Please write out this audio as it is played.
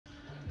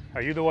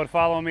Are you the one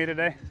following me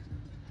today?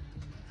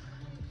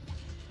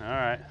 All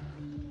right.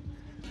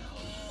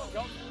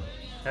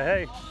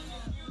 Hey.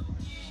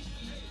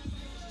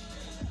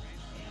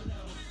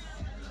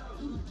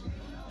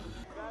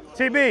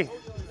 TB.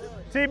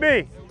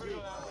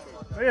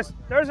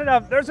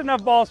 There's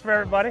enough balls for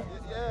everybody.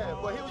 Yeah,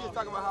 but he was just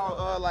talking about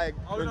how like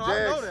I Jags,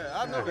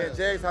 know that.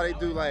 Jags, how they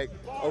do like,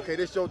 okay,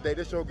 this your day,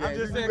 this your game. I'm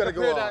just saying, gotta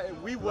go off.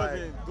 we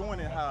wasn't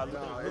doing it how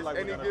It's like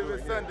any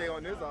given Sunday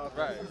on this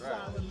offense.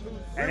 Right.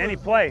 And any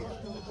play,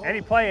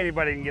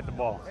 anybody can get the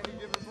ball. Any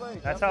given play.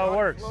 That's how it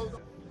works.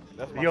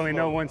 That's You only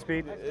know one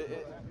speed?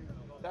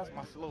 That's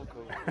my slow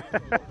code.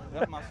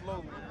 That's my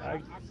slow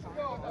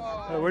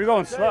code. We're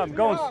going slow. I'm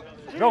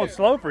going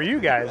slow for you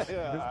guys.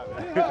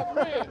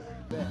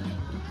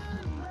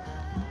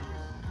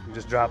 You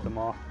just dropped them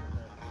all.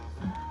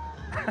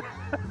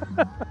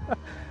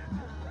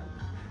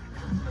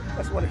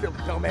 That's one of them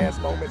dumbass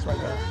moments right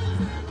now.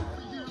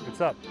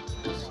 What's up?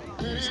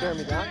 You scaring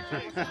me down?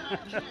 You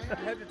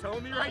had to tell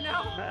me right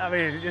now? I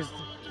mean, just,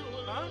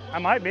 I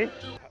might be. You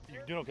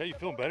doing okay? You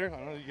feeling better?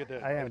 I know you get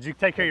that. I am. Did you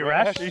take care of your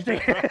rash?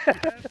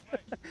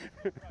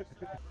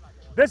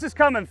 This is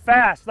coming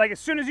fast. Like as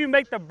soon as you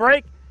make the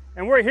break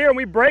and we're here and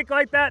we break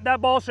like that,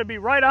 that ball should be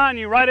right on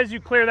you right as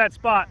you clear that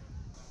spot.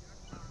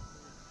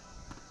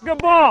 Good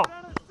ball.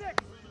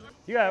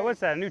 You got, what's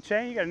that, a new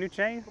chain? You got a new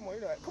chain?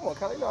 Come on,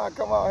 Kelly, you know I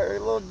come out here, a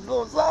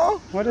little song.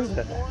 What is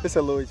it? It's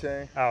a Louis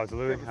chain. Oh, it's a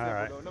Louis? All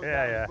right.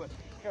 Yeah.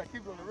 Gotta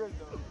keep it on the wrist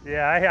though.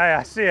 Yeah,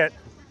 I see it.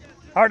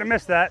 Hard to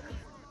miss that.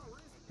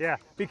 Yeah,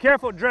 be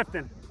careful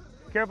drifting.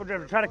 Careful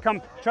drifting. Try to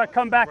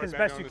come back Right as back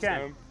best on you the can.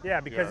 stem.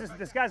 Yeah, because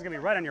this guy's gonna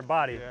be right on your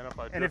body. Yeah,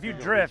 and if you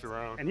he's gonna drift, reach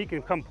around. and he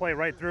can come play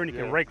right through, and he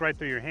can rake right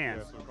through your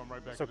hands. Yeah, so come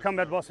right back. So come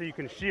that ball so you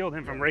can shield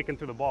him from raking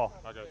through the ball.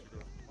 I got you.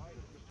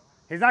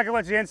 He's not gonna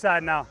let you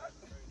inside now.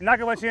 He's not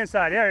gonna let you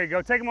inside. There you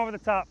go. Take him over the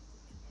top.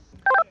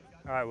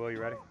 All right, Will, you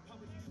ready?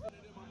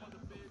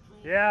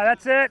 Yeah,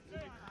 that's it.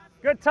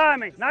 Good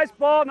timing. Nice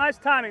ball, nice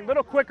timing. A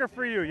little quicker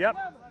for you. Yep.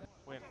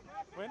 Win.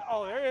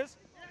 Oh, there it is.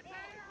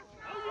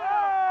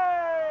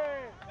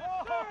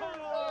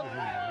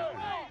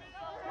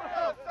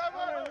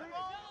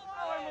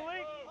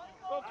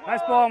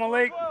 Nice ball,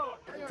 Malik.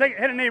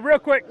 Hit a knee real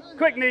quick.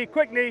 Quick knee.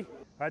 All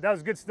right, that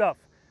was good stuff.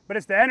 But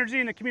it's the energy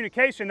and the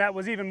communication that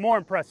was even more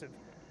impressive,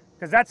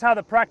 because that's how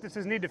the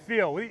practices need to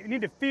feel. We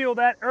need to feel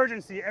that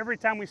urgency every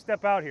time we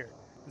step out here.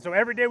 And so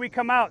every day we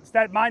come out, it's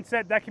that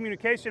mindset, that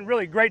communication.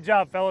 Really great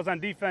job, fellas, on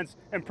defense.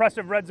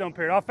 Impressive red zone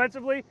period.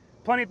 Offensively,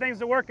 plenty of things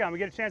to work on. We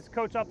get a chance to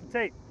coach off the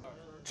tape.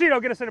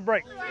 Cheeto, get us in a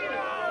break.